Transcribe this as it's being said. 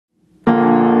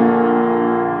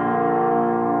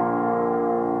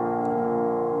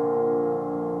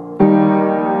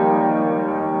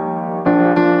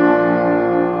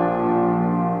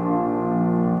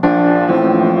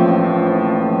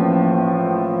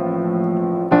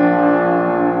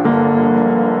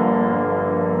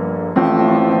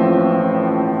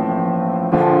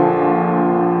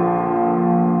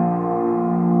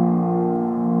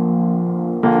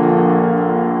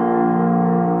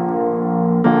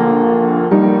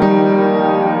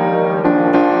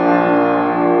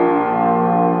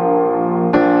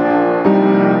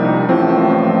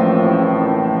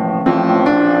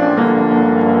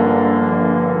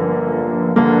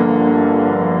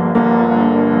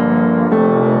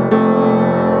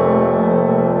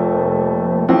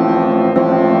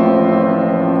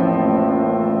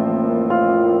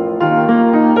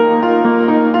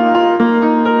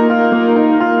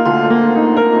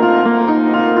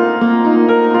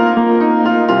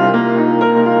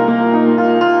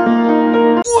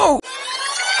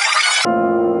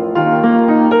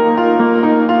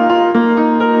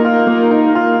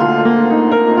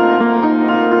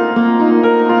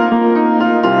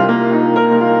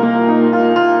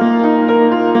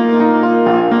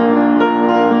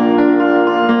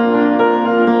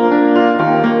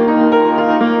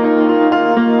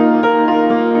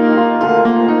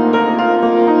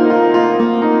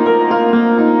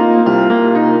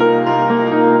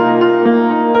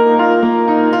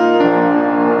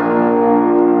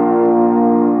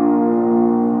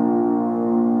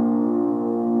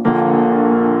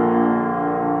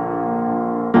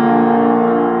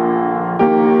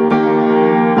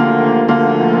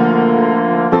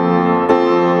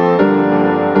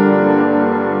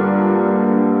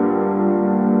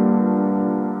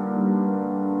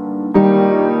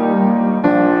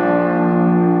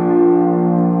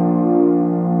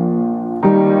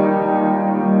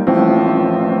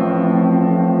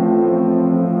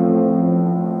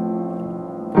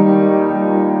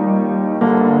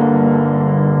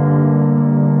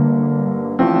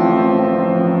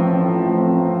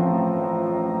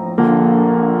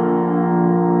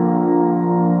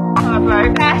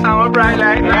I'm a bright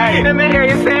light. Right. Let me hear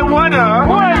you say one up.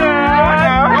 One up.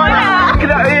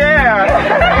 Yeah.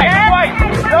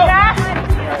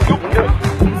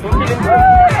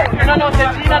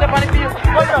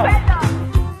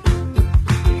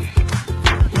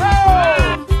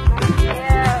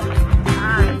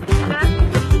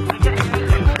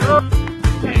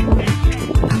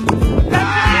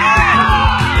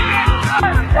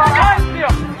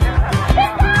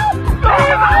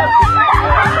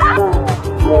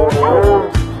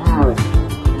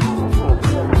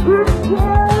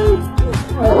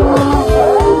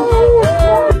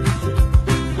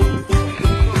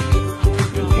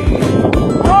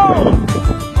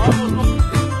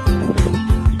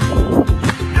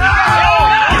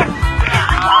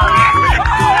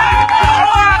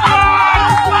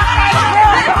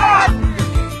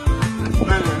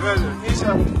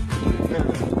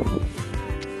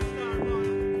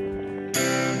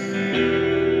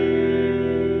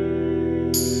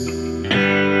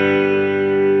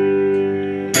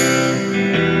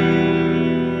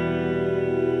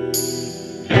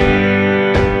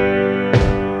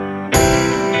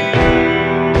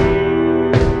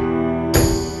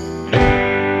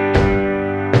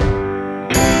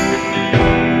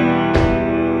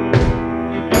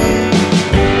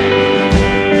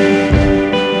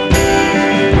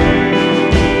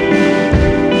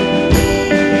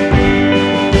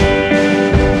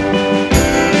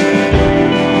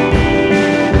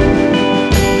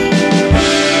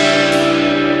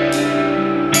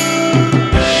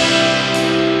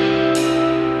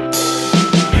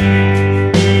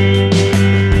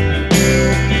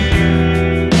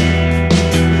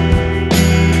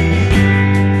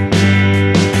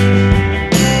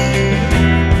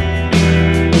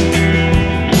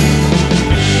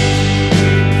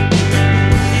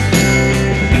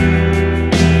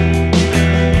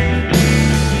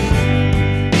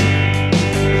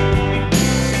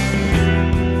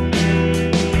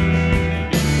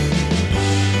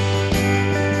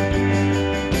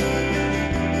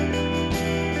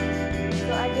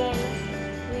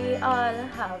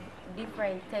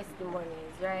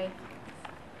 Testimonies, right?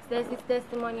 Stacy's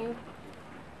testimony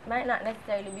might not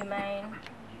necessarily be mine.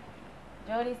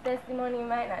 Jody's testimony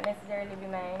might not necessarily be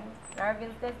mine.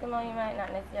 Narville's testimony might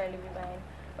not necessarily be mine.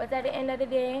 But at the end of the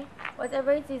day,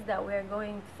 whatever it is that we're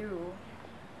going through,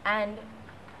 and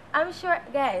I'm sure,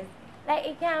 guys, like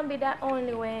it can't be that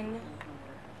only when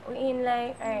we're in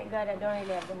like, alright, God, I don't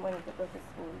really have the money to go to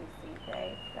school this week,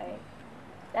 right? Like,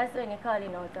 that's when you're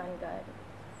calling out on God.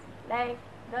 Like,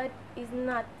 God is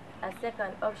not a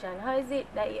second option. How is it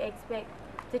that you expect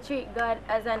to treat God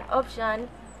as an option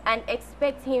and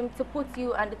expect Him to put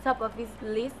you on the top of His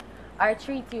list or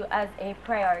treat you as a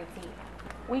priority?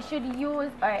 We should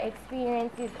use our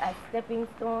experiences as stepping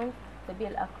stones to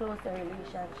build a closer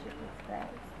relationship with Christ.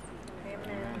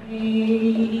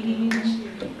 Amen.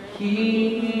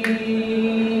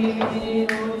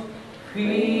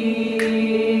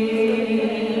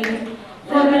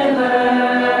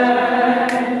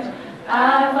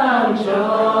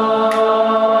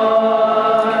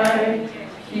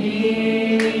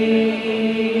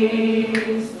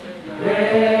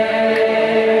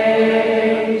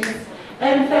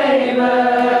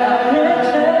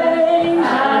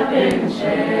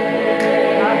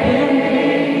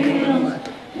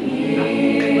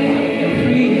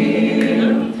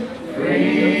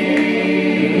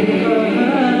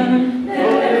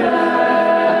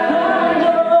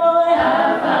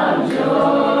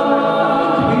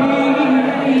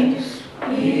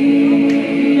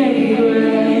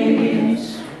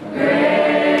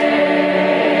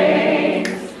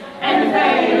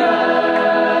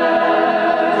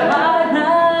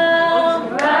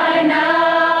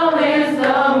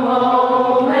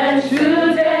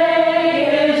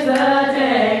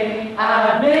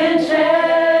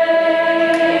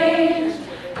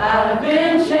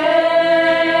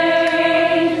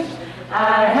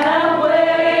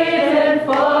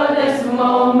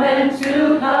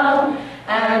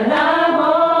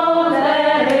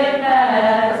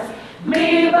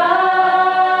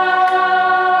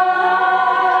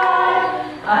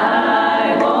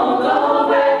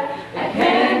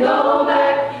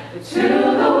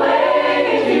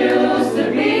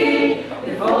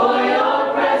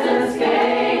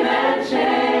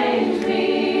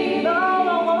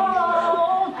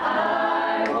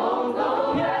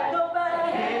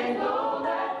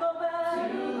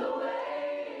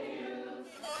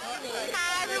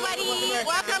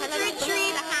 Welcome to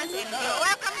Retreat.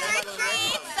 Welcome to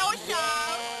Retreat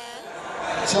Social.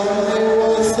 Charlie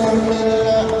was a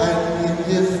miller and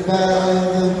he lived by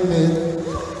the mill.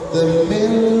 The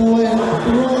mill went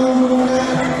wrong.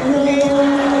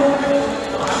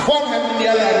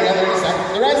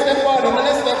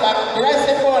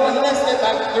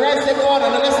 forward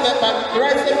and then a step back. The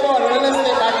right step forward and then a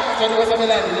step back. So there was a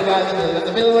middle,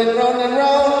 the middle went round and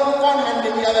round. One hand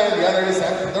in the other is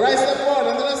up. The right step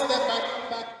forward and then a step back.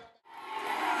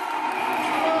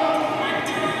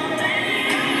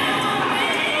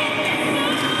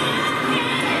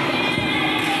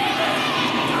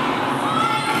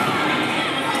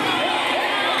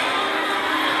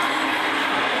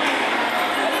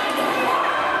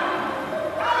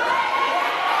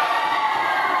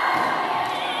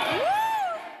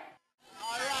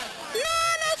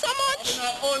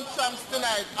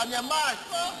 Tonight, on your mark,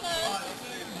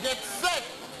 get set.